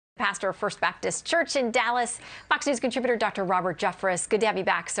pastor of First Baptist Church in Dallas, Fox News contributor Dr. Robert Jeffress. Good to have you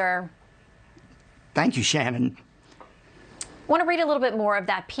back, sir. Thank you, Shannon. I want to read a little bit more of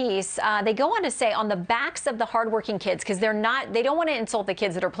that piece. They go on to say, on the backs of the hardworking kids, because they don't want to insult the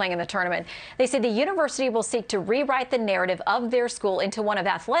kids that are playing in the tournament. They say the university will seek to rewrite the narrative of their school into one of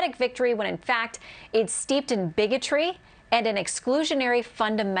athletic victory when in fact it's steeped in bigotry and an exclusionary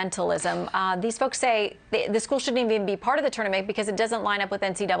fundamentalism. These folks say the school shouldn't even be part of the tournament because it doesn't line up with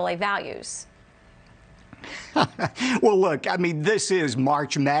NCAA values. Well, look, I mean, this is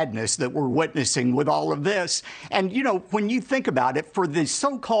March Madness that we're witnessing with all of this. And, you know, when you think about it, for the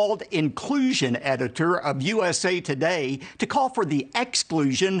so-called inclusion editor of USA Today to call for the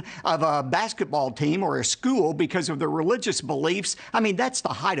exclusion of a basketball team or a school because of their religious beliefs, I mean, that's the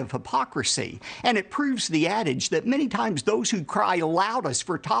height of hypocrisy. And it proves the adage that many times those who cry loudest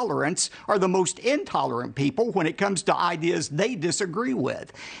for tolerance are the most intolerant people when it comes to ideas they disagree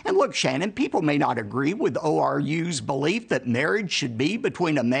with. And look, Shannon, people may not agree with ORU's belief that marriage should be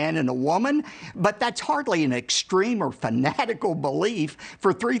between a man and a woman, but that's hardly an extreme or fanatical belief.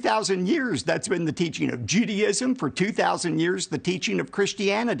 For 3,000 years, that's been the teaching of Judaism. For 2,000 years, the teaching of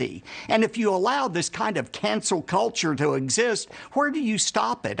Christianity. And if you allow this kind of cancel culture to exist, where do you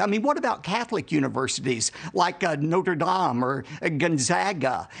stop it? I mean, what about Catholic universities like Notre Dame or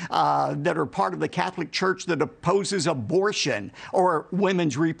Gonzaga that are part of the Catholic Church that opposes abortion or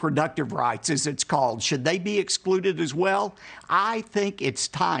women's reproductive rights, as it's called? Should they be excluded as well? I think it's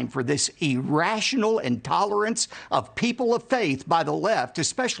time for this irrational intolerance of people of faith by the left,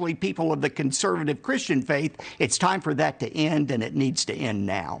 especially people of the conservative Christian faith. It's time for that to end, and it needs to end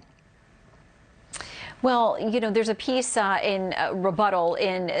now. Well, you know, there's a piece in rebuttal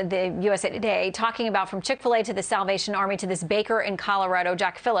in the USA Today talking about from Chick-fil-A to the Salvation Army to this baker in Colorado,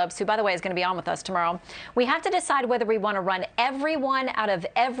 Jack Phillips, who, by the way, is going to be on with us tomorrow. We have to decide whether we want to run everyone out of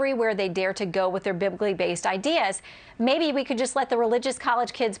everywhere they dare to go with their biblically based ideas. Maybe we could just let the religious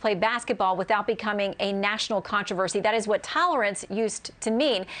college kids play basketball without becoming a national controversy. That is what tolerance used to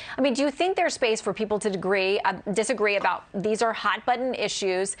mean. I mean, do you think there's space for people to disagree about these are hot button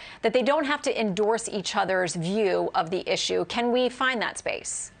issues, that they don't have to endorse each other's view of the issue? Can we find that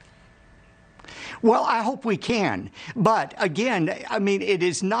space? Well, I hope we can. But again, I mean, it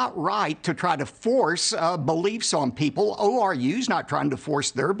is not right to try to force beliefs on people. ORU's not trying to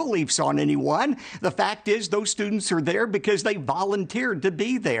force their beliefs on anyone. The fact is those students are there because they volunteered to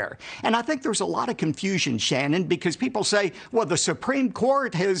be there. And I think there's a lot of confusion, Shannon, because people say, well, the Supreme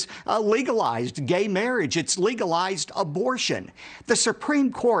Court has legalized gay marriage. It's legalized abortion. The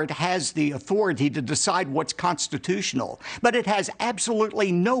Supreme Court has the authority to decide what's constitutional, but it has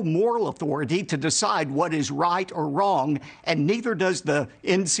absolutely no moral authority to decide what is right or wrong, and neither does the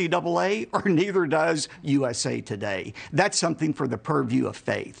NCAA or neither does USA Today. That's something for the purview of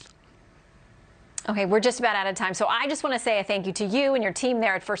faith. Okay, we're just about out of time. So I just want to say a thank you to you and your team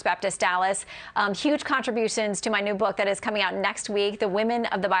there at First Baptist Dallas. Huge contributions to my new book that is coming out next week, The Women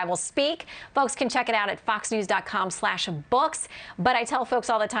of the Bible Speak. Folks can check it out at foxnews.com/books. But I tell folks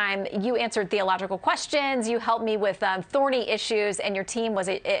all the time, you answered theological questions, you helped me with thorny issues, and your team was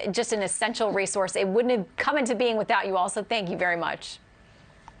just an essential resource. It wouldn't have come into being without you all, so thank you very much.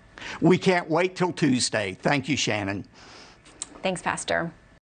 We can't wait till Tuesday. Thank you, Shannon. Thanks, Pastor.